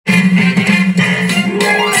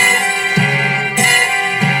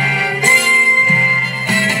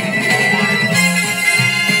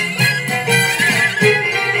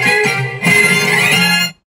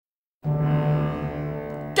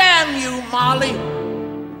folly.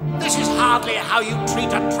 This is hardly how you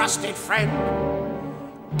treat a trusted friend.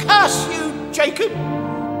 Curse you, Jacob!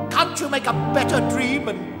 Can't you make a better dream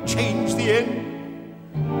and change the end?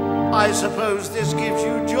 I suppose this gives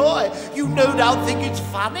you joy. You no doubt think it's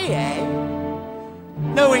funny, eh?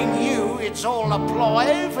 Knowing you, it's all a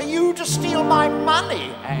ploy for you to steal my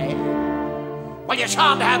money, eh? Well, you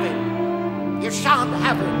shan't have it. You shan't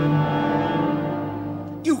have it.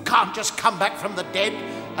 You can't just come back from the dead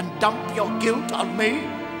and dump your guilt on me.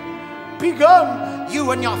 Begone,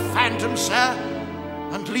 you and your phantom, sir,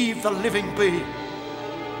 and leave the living be.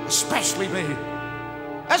 Especially me.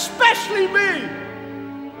 Especially me!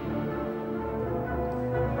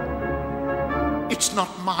 It's not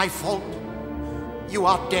my fault. You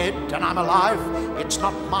are dead and I'm alive. It's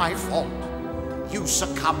not my fault. You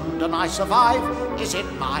succumbed and I survive. Is it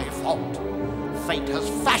my fault? Fate has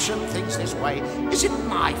fashioned things this way. Is it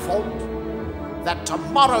my fault that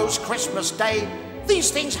tomorrow's Christmas Day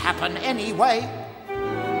these things happen anyway?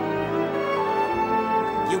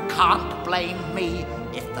 You can't blame me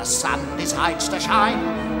if the sun decides to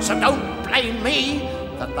shine. So don't blame me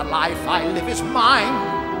that the life I live is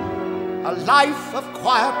mine. A life of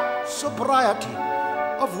quiet sobriety,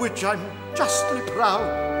 of which I'm justly proud.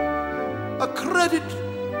 A credit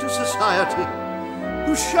to society,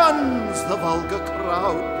 who shuns the vulgar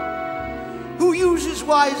crowd, who uses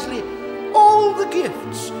wisely all the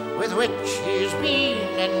gifts with which he's been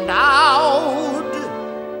endowed.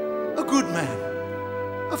 A good man,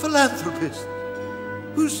 a philanthropist,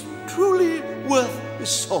 whose truly worth is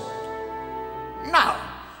sought. Now,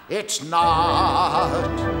 it's not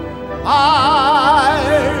my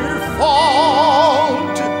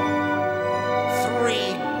fault.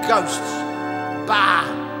 3 ghosts, bah,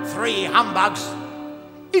 3 humbugs.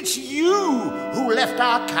 It's you who left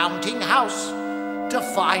our counting house to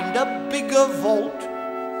find a bigger vault.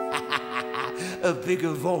 A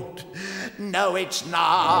bigger vault. No, it's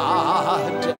not.